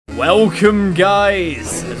Welcome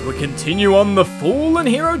guys, as we continue on the Fallen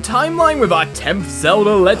Hero timeline with our 10th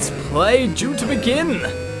Zelda Let's Play due to begin.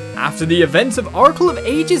 After the events of Oracle of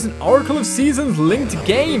Ages and Oracle of Seasons linked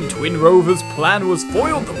game, Twin Rover's plan was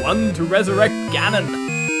foiled, the one to resurrect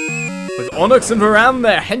Ganon. With Onyx and Varan,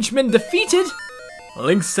 their henchmen, defeated,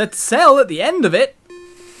 Link sets sail at the end of it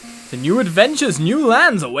to new adventures, new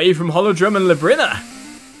lands away from Holodrum and Labrina.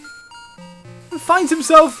 And finds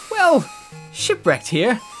himself, well, shipwrecked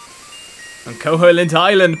here. On Koholint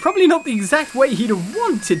Island, probably not the exact way he'd have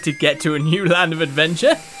wanted to get to a new land of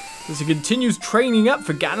adventure, as he continues training up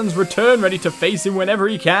for Ganon's return, ready to face him whenever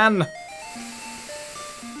he can.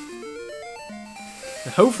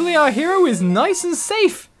 And hopefully our hero is nice and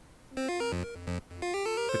safe,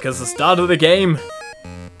 because the start of the game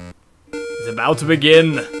is about to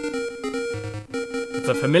begin.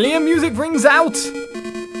 The familiar music rings out.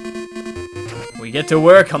 We get to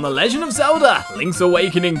work on The Legend of Zelda, Link's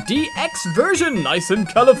Awakening DX version, nice and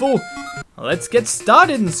colourful. Let's get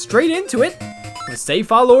started and straight into it, with a save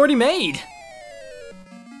file already made.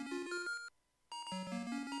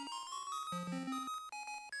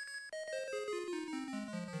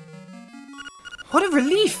 What a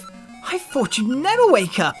relief! I thought you'd never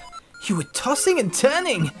wake up. You were tossing and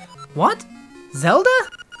turning. What? Zelda?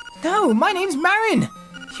 No, my name's Marin.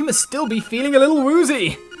 You must still be feeling a little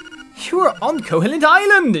woozy. You are on Koholint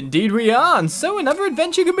Island! Indeed we are, and so another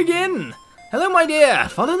adventure can begin. Hello my dear,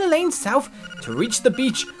 Follow the lane south to reach the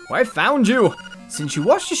beach where I found you. Since you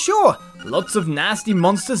washed ashore, lots of nasty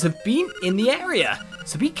monsters have been in the area.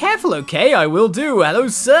 So be careful, okay? I will do. Hello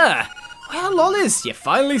sir. Well, Lolis, you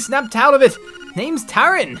finally snapped out of it. Name's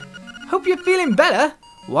Tarin. Hope you're feeling better.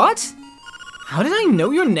 What? How did I know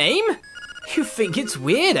your name? You think it's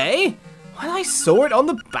weird, eh? Well, I saw it on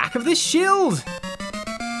the back of this shield.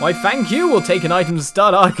 Why thank you, we'll take an item to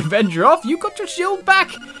start our adventure off. You got your shield back.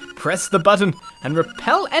 Press the button and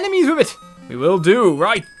repel enemies with it. We will do.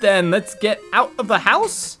 Right then, let's get out of the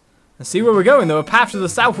house and see where we're going. Though a path to the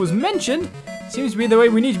south was mentioned. Seems to be the way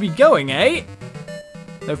we need to be going, eh?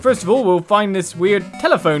 So first of all, we'll find this weird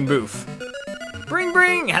telephone booth. Bring,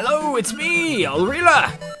 bring, hello, it's me,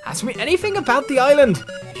 Ulrila. Ask me anything about the island.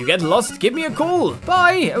 If you get lost, give me a call.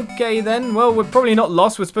 Bye. Okay then, well, we're probably not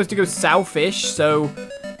lost. We're supposed to go south-ish, so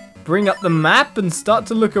bring up the map and start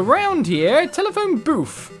to look around here. Telephone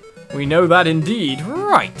booth. We know that indeed.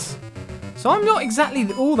 Right. So I'm not exactly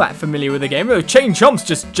all that familiar with the game. Oh, Chain Chomps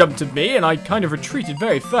just jumped at me and I kind of retreated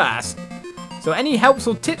very fast. So any helps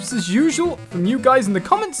or tips as usual from you guys in the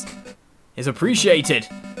comments is appreciated.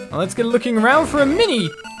 Now let's get looking around for a mini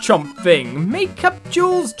chomp thing. Makeup,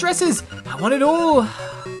 jewels, dresses. I want it all.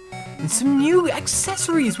 And some new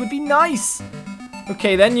accessories would be nice.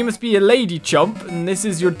 Okay then, you must be a lady chomp, and this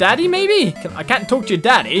is your daddy maybe? I can't talk to your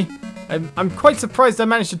daddy. I'm quite surprised I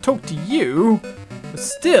managed to talk to you. But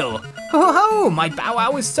still. Oh, my Bow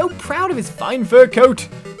Wow is so proud of his fine fur coat.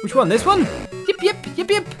 Which one? This one? Yip, yip, yip,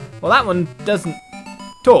 yip. Well, that one doesn't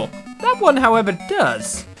talk. That one, however,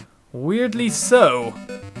 does. Weirdly so.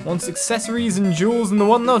 Wants accessories and jewels and the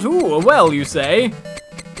whatnot. Ooh, a well, you say?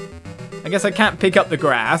 I guess I can't pick up the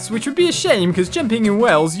grass, which would be a shame because jumping in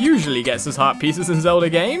wells usually gets us heart pieces in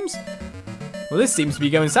Zelda games. Well, this seems to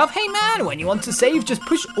be going south. Hey man, when you want to save, just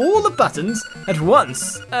push all the buttons at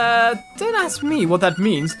once. Don't ask me what that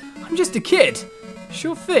means. I'm just a kid.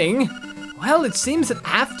 Sure thing. Well, it seems that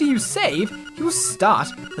after you save, you will start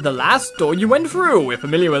at the last door you went through. We're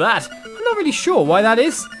familiar with that. I'm not really sure why that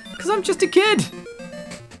is, because I'm just a kid.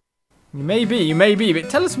 You may be, but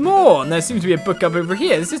tell us more. And there seems to be a book up over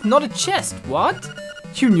here. This is not a chest. What?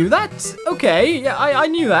 You knew that? Okay, yeah, I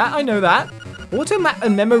knew that. I know that. Automap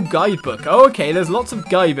and memo guidebook. Oh, okay, there's lots of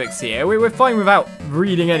guidebooks here. We're fine without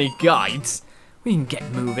reading any guides. We can get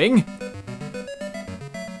moving.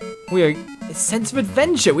 We are a sense of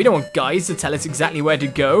adventure. We don't want guides to tell us exactly where to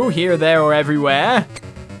go, here, there, or everywhere.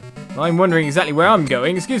 I'm wondering exactly where I'm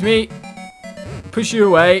going. Excuse me. Push you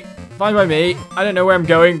away. Fine by me. I don't know where I'm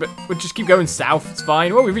going, but we'll just keep going south. It's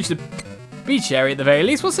fine. Well, we've reached the beach area at the very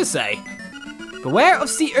least. What's this say? Beware of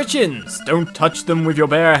sea urchins. Don't touch them with your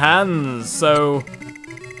bare hands. So,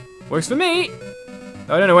 works for me.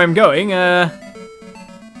 I don't know where I'm going.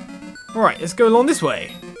 Alright, let's go along this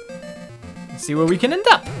way. Let's see where we can end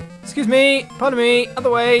up. Excuse me. Pardon me. Other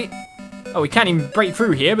way. Oh, we can't even break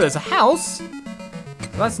through here, but there's a house.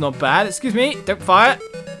 Well, that's not bad. Excuse me. Don't fire.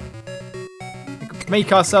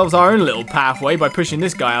 Make ourselves our own little pathway by pushing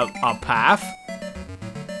this guy out our path.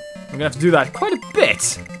 I'm gonna have to do that quite a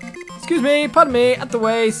bit. Excuse me, pardon me, out the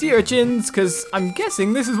way, sea urchins, because I'm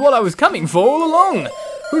guessing this is what I was coming for all along.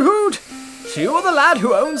 Hoot hoot! You are the lad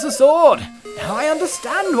who owns the sword. Now I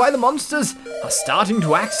understand why the monsters are starting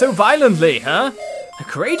to act so violently, huh? A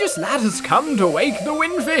courageous lad has come to wake the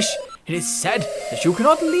windfish. It is said that you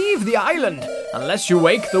cannot leave the island unless you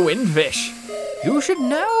wake the windfish. You should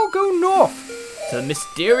now go north to the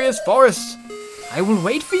mysterious forest. I will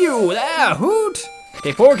wait for you there, hoot!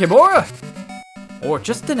 Kepor, Kebora! Or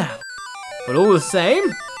just an owl. But all the same,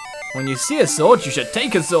 when you see a sword, you should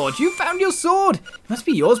take a sword. You found your sword. It must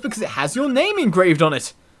be yours because it has your name engraved on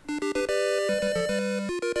it.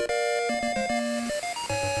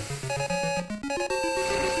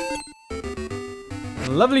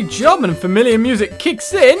 Lovely job, and familiar music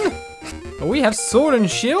kicks in. We have sword and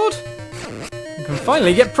shield. We can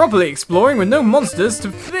finally get properly exploring with no monsters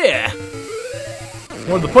to fear.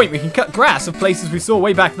 More to the point, we can cut grass of places we saw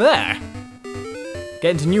way back there.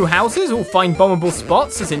 Get into new houses, we'll find bombable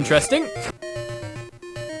spots. That's interesting.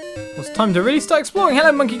 Well, it's time to really start exploring.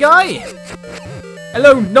 Hello, monkey guy.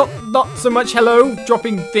 Hello, not so much hello,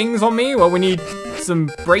 dropping things on me. Well, we need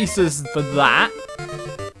some bracers for that.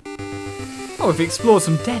 Oh, we've explored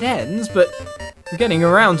some dead ends, but we're getting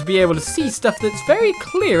around to be able to see stuff that's very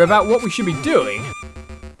clear about what we should be doing.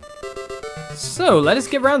 So, let us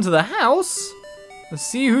get round to the house. Let's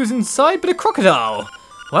see who's inside but a crocodile.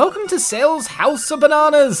 Welcome to Sail's House of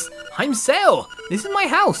Bananas. I'm Sail. This is my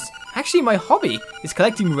house. Actually, my hobby is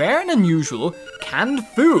collecting rare and unusual canned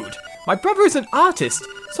food. My brother is an artist,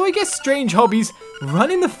 so I guess strange hobbies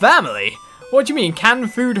run in the family. What do you mean?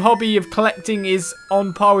 Canned food hobby of collecting is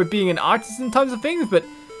on par with being an artist in types of things, but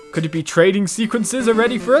could it be trading sequences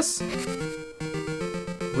already for us?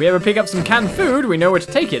 If we ever pick up some canned food, we know where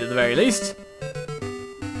to take it at the very least.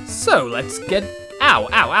 So let's get... Ow,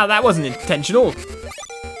 ow, ow, that wasn't intentional.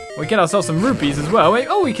 We get ourselves some rupees as well. Wait,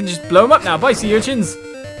 oh, we can just blow them up now. Bye, sea urchins.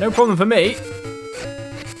 No problem for me.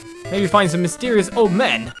 Maybe find some mysterious old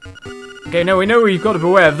men. Okay, no, we know we've got to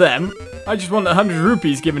beware of them. I just want 100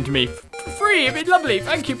 rupees given to me. Free, it'd be lovely.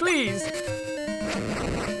 Thank you, please.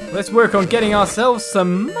 Let's work on getting ourselves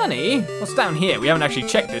some money. What's down here? We haven't actually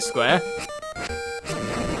checked this square.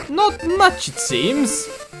 Not much, it seems.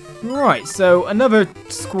 Right, so another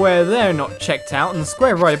square there not checked out, and the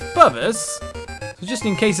square right above us. So just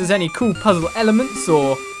in case there's any cool puzzle elements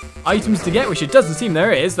or items to get, which it doesn't seem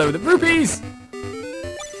there is, though, the rupees!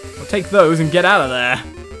 We'll take those and get out of there.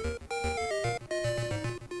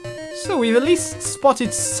 So we've at least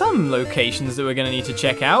spotted some locations that we're going to need to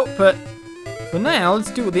check out, but for now,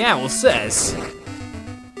 let's do what the owl says.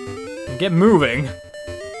 And get moving.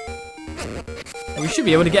 And we should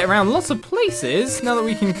be able to get around lots of places now that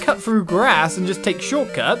we can cut through grass and just take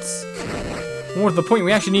shortcuts. More to the point,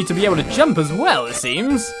 we actually need to be able to jump as well, it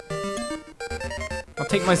seems. I'll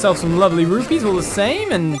take myself some lovely rupees all the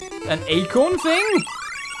same, and an acorn thing.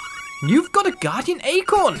 You've got a guardian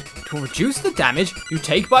acorn. It will reduce the damage you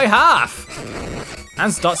take by half.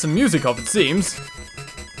 And start some music off, it seems.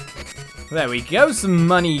 There we go, some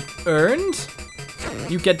money earned.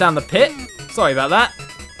 You get down the pit. Sorry about that.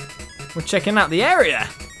 We're checking out the area.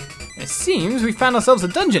 It seems we found ourselves a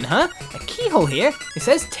dungeon, huh? A keyhole here. It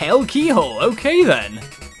says tail keyhole. Okay then.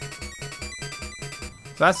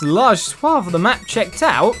 So that's a large swath of the map checked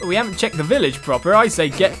out. We haven't checked the village proper. I say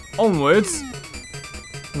get onwards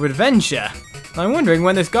with adventure. I'm wondering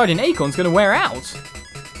when this guardian acorn's going to wear out.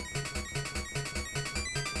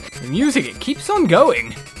 The music, it keeps on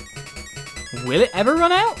going. Will it ever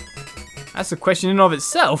run out? That's a question in and of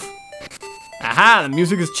itself. Aha, the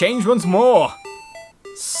music has changed once more.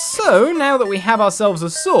 So, now that we have ourselves a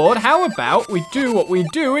sword, how about we do what we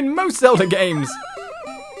do in most Zelda games?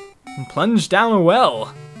 And plunge down a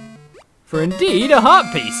well. For indeed, a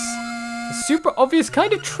heart piece. A super obvious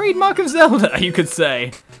kind of trademark of Zelda, you could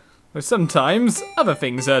say. Though sometimes, other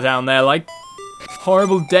things are down there, like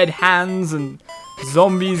horrible dead hands and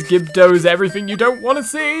zombies, gibdos, everything you don't want to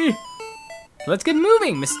see. Let's get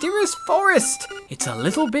moving. Mysterious forest. It's a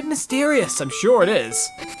little bit mysterious, I'm sure it is.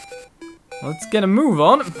 Let's get a move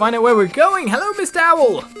on and find out where we're going. Hello, Mr.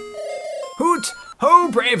 Owl. Hoot, ho,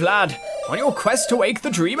 brave lad. On your quest to wake the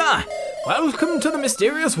dreamer. Welcome to the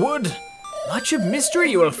mysterious wood. Much of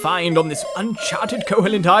mystery you will find on this uncharted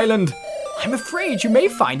Koholint island. I'm afraid you may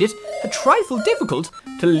find it a trifle difficult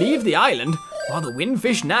to leave the island while the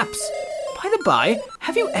windfish naps. By the by,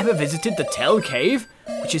 have you ever visited the Tell Cave,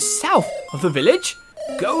 which is south of the village?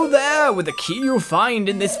 Go there with the key you'll find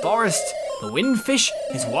in this forest. The windfish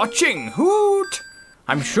is watching. Hoot!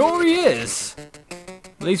 I'm sure he is.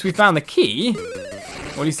 At least we found the key,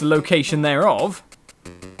 or at least the location thereof.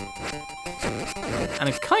 And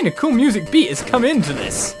a kind of cool music beat has come into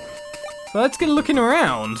this. So let's get looking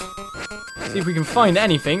around. See if we can find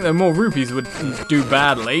anything, though more rupees would do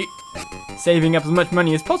badly. Saving up as much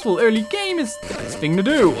money as possible early game is the best thing to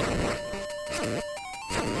do.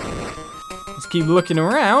 Just keep looking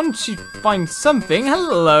around. She finds something.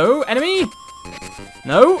 Hello, enemy?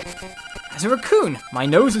 No. As a raccoon, my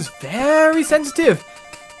nose is very sensitive.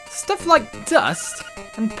 Stuff like dust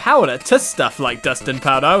and powder to stuff like dust and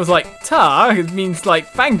powder. I was like, tar, it means like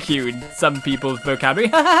thank you in some people's vocabulary.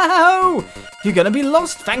 Ha! You're gonna be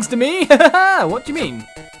lost thanks to me. What do you mean?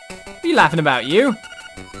 What are you laughing about, you?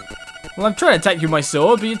 Well, I'm trying to attack you with my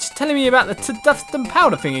sword, but you're just telling me about the dust and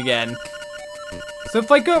powder thing again. So if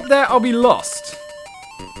I go up there, I'll be lost.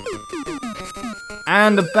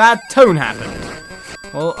 And a bad tone happened.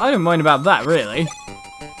 Well, I don't mind about that, really.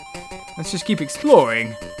 Let's just keep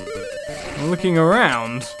exploring. And looking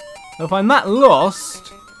around. So if I'm that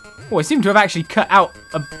lost... Oh, I seem to have actually cut out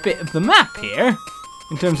a bit of the map here.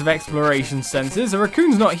 In terms of exploration senses. The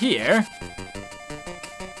raccoon's not here.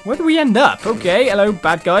 Where do we end up? Okay, hello,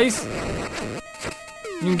 bad guys.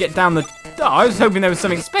 You can get down the... Oh, I was hoping there was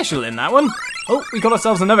something special in that one. Oh, we got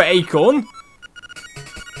ourselves another acorn.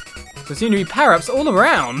 There seem to be power-ups all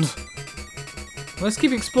around. Let's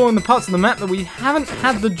keep exploring the parts of the map that we haven't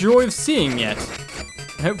had the joy of seeing yet.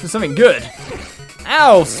 I hope for something good.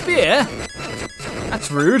 Ow, spear!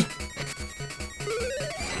 That's rude.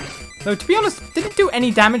 Though, to be honest, didn't do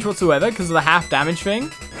any damage whatsoever because of the half damage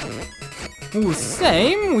thing. All the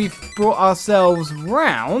same, we've brought ourselves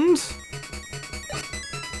round.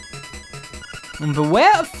 And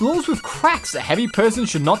beware of floors with cracks. A heavy person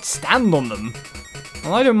should not stand on them.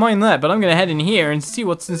 Well, I don't mind that, but I'm going to head in here and see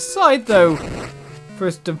what's inside, though.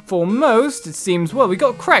 First and foremost, it seems, well, we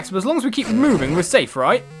got cracks, but as long as we keep moving, we're safe,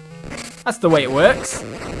 right? That's the way it works.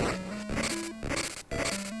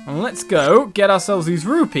 And let's go get ourselves these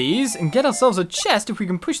rupees and get ourselves a chest if we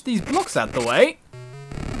can push these blocks out the way.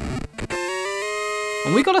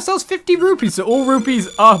 And we got ourselves 50 rupees, so all rupees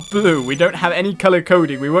are blue. We don't have any color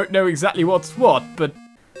coding. We won't know exactly what's what, but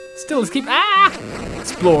still, let's keep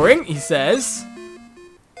exploring, he says.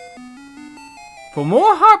 For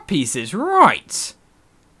more heart pieces, right.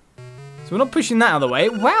 So we're not pushing that out of the way.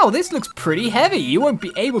 Wow, this looks pretty heavy. You won't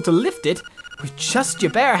be able to lift it with just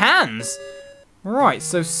your bare hands. Right,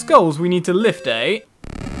 so skulls we need to lift, eh?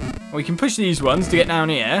 We can push these ones to get down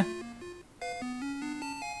here.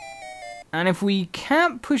 And if we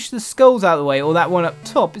can't push the skulls out of the way, or that one up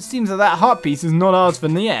top, it seems that that heart piece is not ours for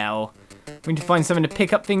now. We need to find something to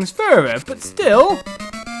pick up things further, but still...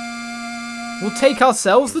 We'll take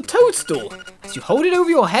ourselves the toadstool. As you hold it over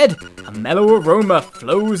your head, a mellow aroma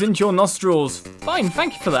flows into your nostrils. Fine,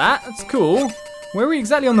 thank you for that. That's cool. Where are we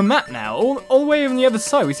exactly on the map now? All the way on the other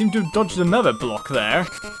side. We seem to have dodged another block there.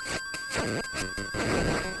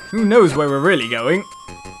 Who knows where we're really going?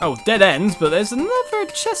 Oh, dead ends, but there's another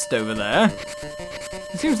chest over there.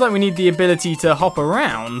 It seems like we need the ability to hop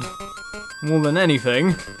around more than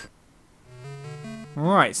anything.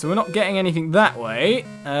 Right, so we're not getting anything that way.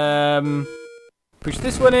 Push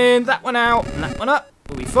this one in, that one out, and that one up.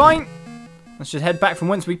 We'll be fine. Let's just head back from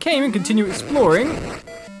whence we came and continue exploring.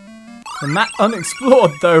 The map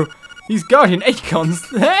unexplored, though. These guardian acorns,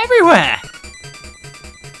 they're everywhere.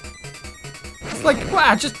 It's like,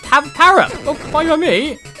 wow, just have a power up. Oh, fine by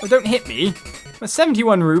me. Oh, don't hit me. But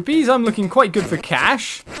 71 rupees, I'm looking quite good for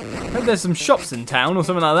cash. Hope there's some shops in town or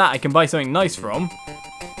something like that I can buy something nice from.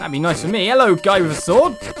 That'd be nice for me. Hello, guy with a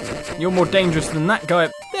sword. You're more dangerous than that guy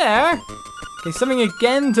up there. Okay, something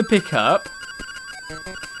again to pick up.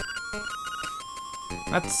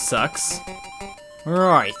 That sucks.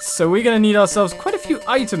 Right, so we're going to need ourselves quite a few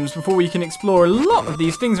items before we can explore a lot of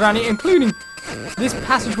these things around here, including this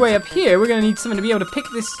passageway up here. We're going to need something to be able to pick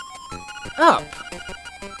this up.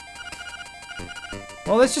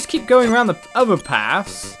 Well, let's just keep going around the other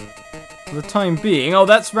paths for the time being. Oh,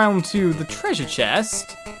 that's round to the treasure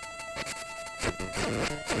chest.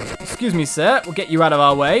 Excuse me, sir. We'll get you out of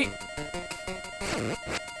our way.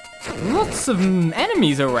 Lots of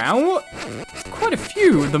enemies around. Quite a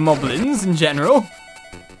few of the moblins in general.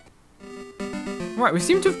 Right, we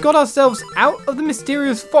seem to have got ourselves out of the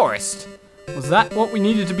mysterious forest. Was that what we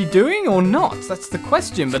needed to be doing or not? That's the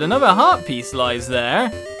question, but another heart piece lies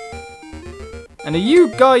there. And are you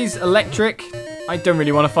guys electric? I don't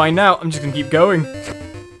really want to find out. I'm just going to keep going.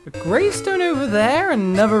 A gravestone over there,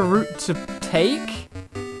 another route to take.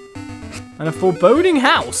 And a foreboding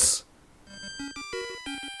house.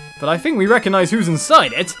 But I think we recognize who's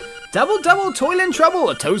inside it. Double, double, toil and trouble.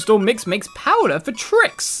 A toadstool mix makes powder for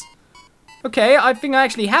tricks. Okay, I think I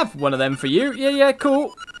actually have one of them for you. Yeah,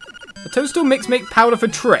 cool. A toadstool mix make powder for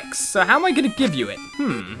tricks. So how am I going to give you it?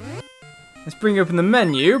 Let's bring open the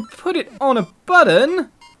menu. Put it on a button.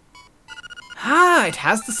 Ah, it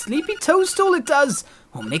has the sleepy toadstool, it does.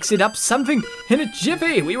 We'll mix it up something in a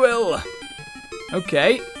jiffy. We will.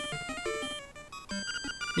 Okay.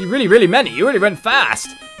 You really meant it. You really went fast.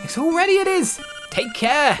 It's already it is. Take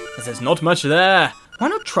care, as there's not much there. Why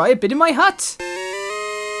not try a bit in my hut?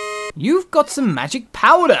 You've got some magic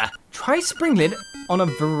powder. Try sprinkling it on a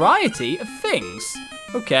variety of things.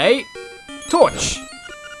 Okay. Torch.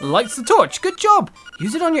 Lights the torch. Good job.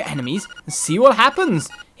 Use it on your enemies and see what happens.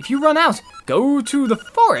 If you run out, go to the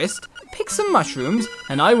forest, pick some mushrooms,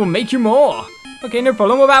 and I will make you more. Okay, no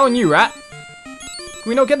problem. What about you, rat? Can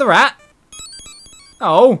we not get the rat?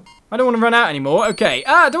 Oh, I don't want to run out anymore. Okay.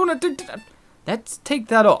 I don't want to do... Let's take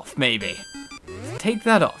that off, maybe. Take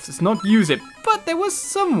that off. Let's not use it. But there was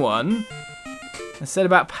someone that said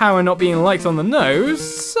about power not being liked on the nose.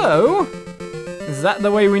 So, is that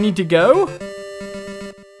the way we need to go?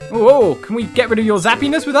 Whoa, can we get rid of your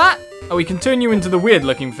zappiness with that? Oh, we can turn you into the weird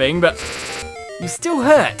looking thing, but you still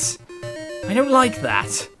hurt. I don't like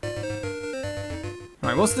that.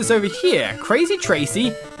 Alright, what's this over here? Crazy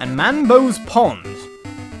Tracy and Mambo's Pond.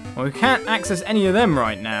 Well, we can't access any of them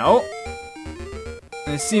right now.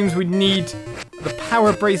 And it seems we'd need the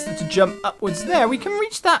power bracelet to jump upwards there. We can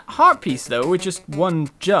reach that heart piece, though, with just one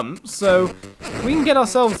jump. So, we can get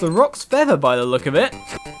ourselves the Rock's Feather by the look of it.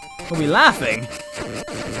 We'll be laughing.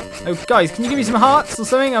 Oh, guys, can you give me some hearts or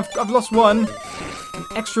something? I've lost one. An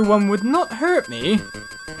extra one would not hurt me.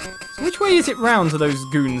 So which way is it round to those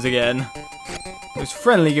goons again? Those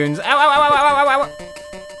friendly goons. Ow, ow, ow, ow, ow, ow,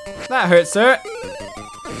 ow. That hurts, sir.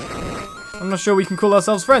 I'm not sure we can call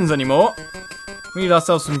ourselves friends anymore. We need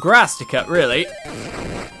ourselves some grass to cut, really.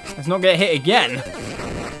 Let's not get hit again.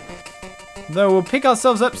 Though we'll pick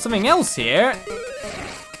ourselves up something else here.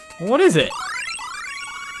 What is it?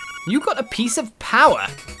 You got a piece of power.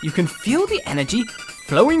 You can feel the energy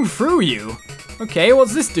flowing through you. Okay,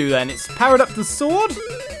 what's this do then? It's powered up the sword?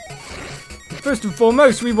 First and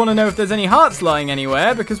foremost, we want to know if there's any hearts lying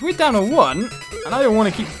anywhere, because we're down to one, and I don't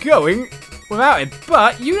want to keep going without it.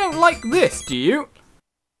 But you don't like this, do you?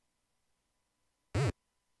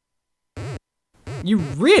 You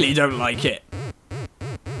really don't like it.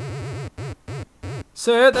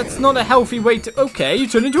 Sir, that's not a healthy way to... Okay, you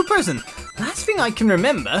turned into a person. Last thing I can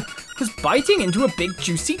remember was biting into a big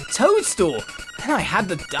juicy toadstool. Then I had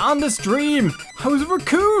the darndest dream. I was a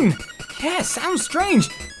raccoon. Yeah, sounds strange,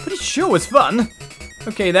 but it sure was fun.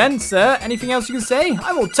 Okay then, sir, anything else you can say?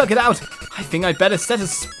 I will tuck it out. I think I'd better set a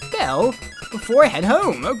spell before I head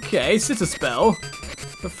home. Okay, set a spell.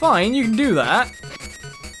 But fine, you can do that.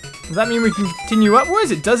 Does that mean we can continue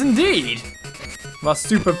upwards? It does indeed. Our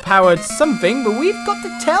super-powered something, but we've got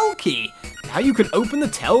the tell key. Now you can open the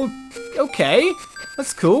tell... Okay,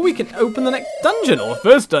 that's cool. We can open the next dungeon, or the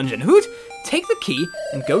first dungeon. Hoot, take the key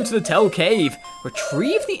and go to the tell cave.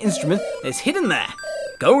 Retrieve the instrument that is hidden there.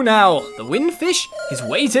 Go now. The windfish is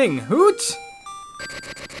waiting. Hoot.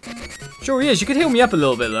 Sure he is. You could heal me up a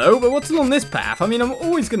little bit, though. But what's along this path? I mean, I'm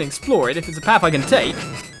always going to explore it if it's a path I can take.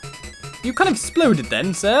 You kind of exploded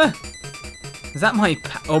then, sir. Is that my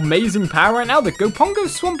amazing power right now? The Gopongo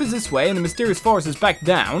swamp is this way and the mysterious forest is back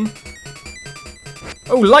down.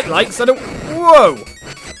 Oh, lights, I don't... Whoa!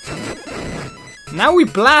 Now we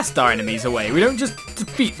blast our enemies away. We don't just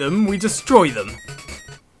defeat them, we destroy them.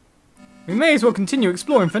 We may as well continue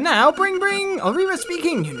exploring for now. Bring! Alrira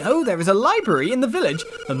speaking. You know, there is a library in the village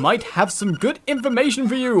that might have some good information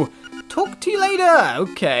for you. Talk to you later.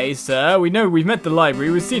 Okay, sir. We know we've met the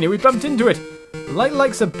library. We've seen it. We bumped into it. The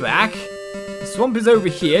lights are back. The swamp is over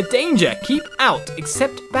here. Danger. Keep out.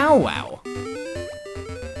 Except Bow Wow.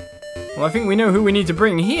 Well, I think we know who we need to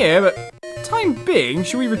bring here, but for the time being,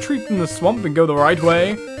 should we retreat from the swamp and go the right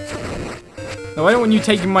way? No, I don't want you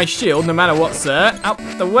taking my shield, no matter what, sir. Out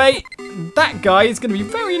the way. That guy is going to be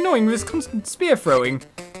very annoying with his constant spear throwing.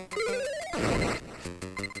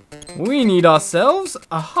 We need ourselves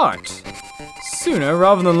a heart. Sooner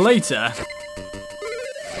rather than later.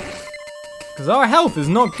 Because our health is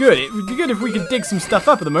not good. It would be good if we could dig some stuff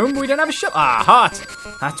up at the moment, but we don't have a shot. Ah, heart.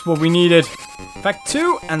 That's what we needed. Fact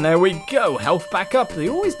 2, and there we go. Health back up. They're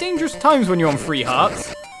always dangerous times when you're on 3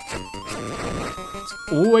 hearts.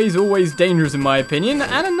 It's always dangerous in my opinion.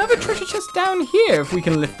 And another treasure chest down here if we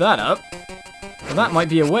can lift that up. Well, that might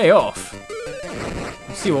be a way off.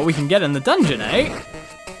 Let's see what we can get in the dungeon, eh?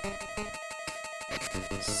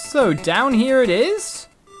 So, down here it is.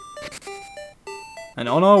 And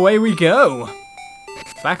on our way we go.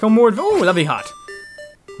 Back on more... Oh, lovely heart.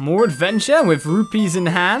 More adventure with rupees in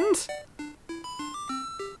hand.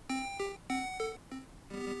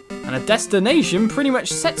 And a destination pretty much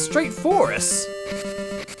set straight for us.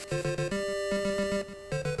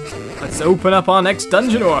 Let's open up our next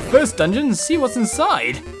dungeon, or our first dungeon, and see what's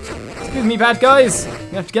inside. Excuse me, bad guys.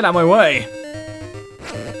 You have to get out of my way.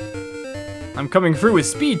 I'm coming through with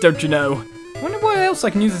speed, don't you know? I wonder what else I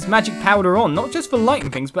can use this magic powder on? Not just for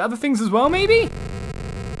lighting things, but other things as well, maybe?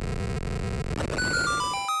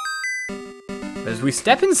 As we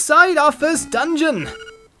step inside our first dungeon.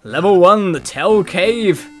 Level 1, the Tell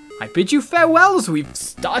Cave. I bid you farewell as we've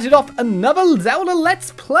started off another Zelda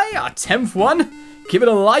Let's Play, our 10th one. Give it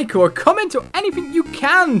a like or a comment or anything you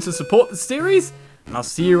can to support the series. And I'll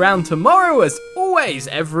see you around tomorrow as always,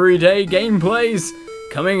 everyday gameplays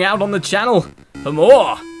coming out on the channel. For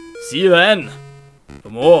more, see you then. For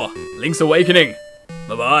more, Link's Awakening.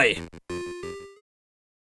 Bye-bye.